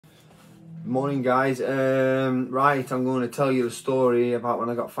Morning guys, right, I'm going to tell you the story about when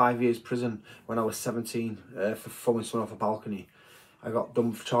I got 5 years prison when I was 17 for throwing someone off a balcony. I got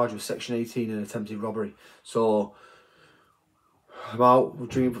done for charge with section 18 and attempted robbery. So about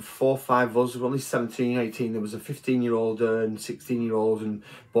between 4 or 5 of us, we were only 17, 18, there was a 15-year-old and 16-year-old,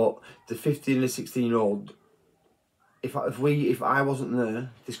 but the 15 and the 16-year-old, if I wasn't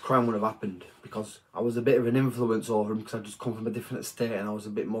there, this crime would have happened, because I was a bit of an influence over him, because I'd just come from a different estate and I was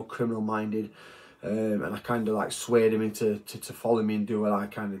a bit more criminal minded, and I kind of like swayed him into to follow me and do what I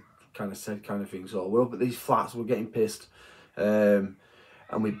kind of said, kind of thing. So we're up at these flats, we're getting pissed, and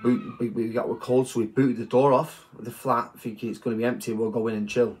we got cold, so we booted the door off the flat, thinking it's going to be empty and we'll go in and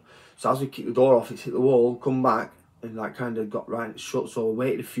chill. So as we kicked the door off, it's hit the wall, come back, and like kind of got right shut. So we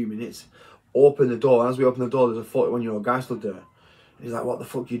waited a few minutes, opened the door, and as we opened the door, there's a 41-year-old guy stood there. He's like, "What the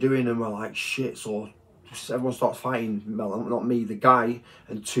fuck are you doing?" And we're like, "Shit." So everyone starts fighting. Well, not me, the guy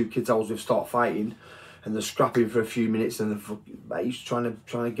and 2 kids I was with start fighting, and they're scrapping for a few minutes, and they're each trying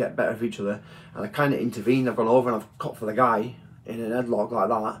to get better of each other. And I kind of intervened. I've gone over and I've cut for the guy in an headlock like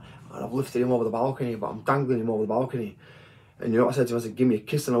that, and I've lifted him over the balcony, but I'm dangling him over the balcony. And you know what I said to him? I said, "Give me a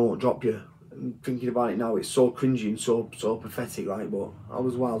kiss and I won't drop you." And thinking about it now, it's so cringy and so pathetic, like, but I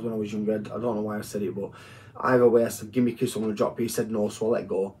was wild when I was younger. I don't know why I said it, but either way, I said, "Give me a kiss, I'm going to drop you." He said no, so I let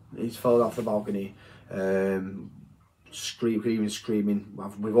go. He fell off the balcony, screaming.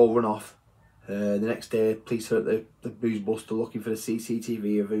 We've all run off. The next day, police are at the booze buster looking for the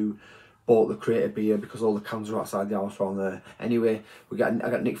CCTV of who bought the crate of beer, because all the cans were outside the house around there. Anyway, I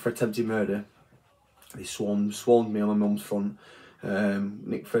got nicked for attempted murder. They swarmed me on my mum's front.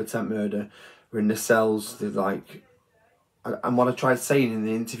 Nicked for attempt murder. We're in the cells. They're like, and what I tried saying in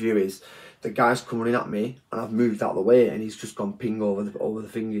the interview is, the guy's come running at me and I've moved out of the way and he's just gone ping over the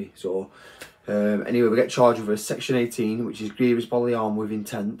thingy. So anyway, we get charged with a section 18, which is grievous bodily harm with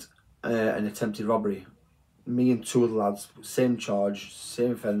intent, and attempted robbery. Me and 2 other lads, same charge,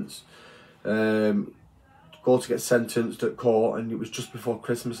 same offence. Go to get sentenced at court, and it was just before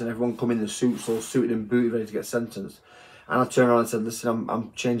Christmas and everyone come in the suits, all suited and booted, ready to get sentenced. And I turned around and said, "Listen,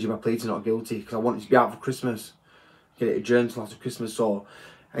 I'm changing my plea to not guilty, because I want it to be out for Christmas, get it adjourned till after Christmas." So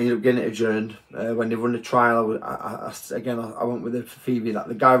I ended up getting it adjourned. When they run the trial, I went with the Phoebe that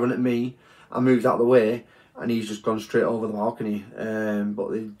the guy run at me, I moved out of the way, and he's just gone straight over the balcony.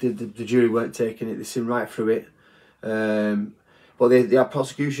 But the jury weren't taking it, they seen right through it. But the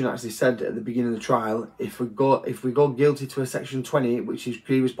prosecution actually said at the beginning of the trial, if we go guilty to a section 20, which is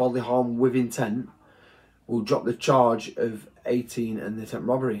grievous bodily harm with intent, we'll drop the charge of 18 and the attempt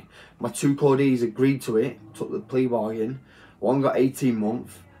robbery. My 2 co-Ds agreed to it, took the plea bargain. One got 18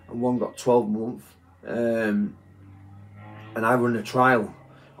 months and one got 12 months. And I run a trial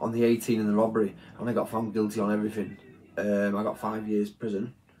on the 18 and the robbery, and I got found guilty on everything. I got 5 years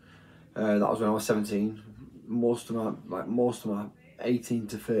prison. That was when I was 17. Most of my 18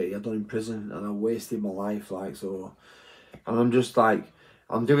 to 30 I've done in prison, and I wasted my life, like, so. And I'm just like,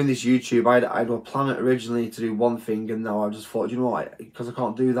 I'm doing this YouTube. I had a plan originally to do one thing, and now I just thought, you know what, because I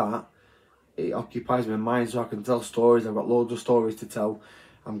can't do that, it occupies my mind so I can tell stories. I've got loads of stories to tell.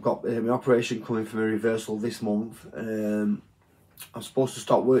 I've got my operation coming for a reversal this month. I'm supposed to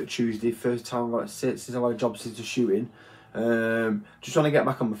start work Tuesday, first time since I've had a job since the shooting. Just trying to get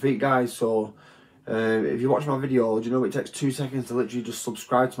back on my feet, guys. So if you watch my video, do you know it takes 2 seconds to literally just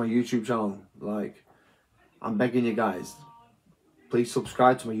subscribe to my YouTube channel? Like, I'm begging you guys, please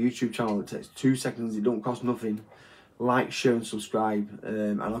subscribe to my YouTube channel. It takes 2 seconds, it don't cost nothing. Like, share and subscribe,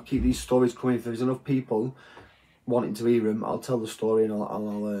 and I'll keep these stories coming. If there's enough people wanting to hear them, I'll tell the story, and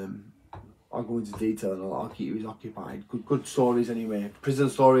I'll go into detail, and I'll keep you occupied. Good stories anyway. Prison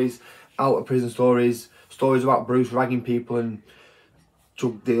stories, out of prison stories, stories about Bruce ragging people and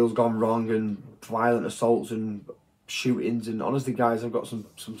drug deals gone wrong and violent assaults and shootings. And honestly guys, I've got some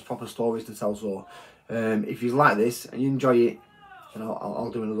proper stories to tell. So if you like this and you enjoy it, then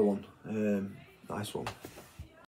I'll do another one. Nice one.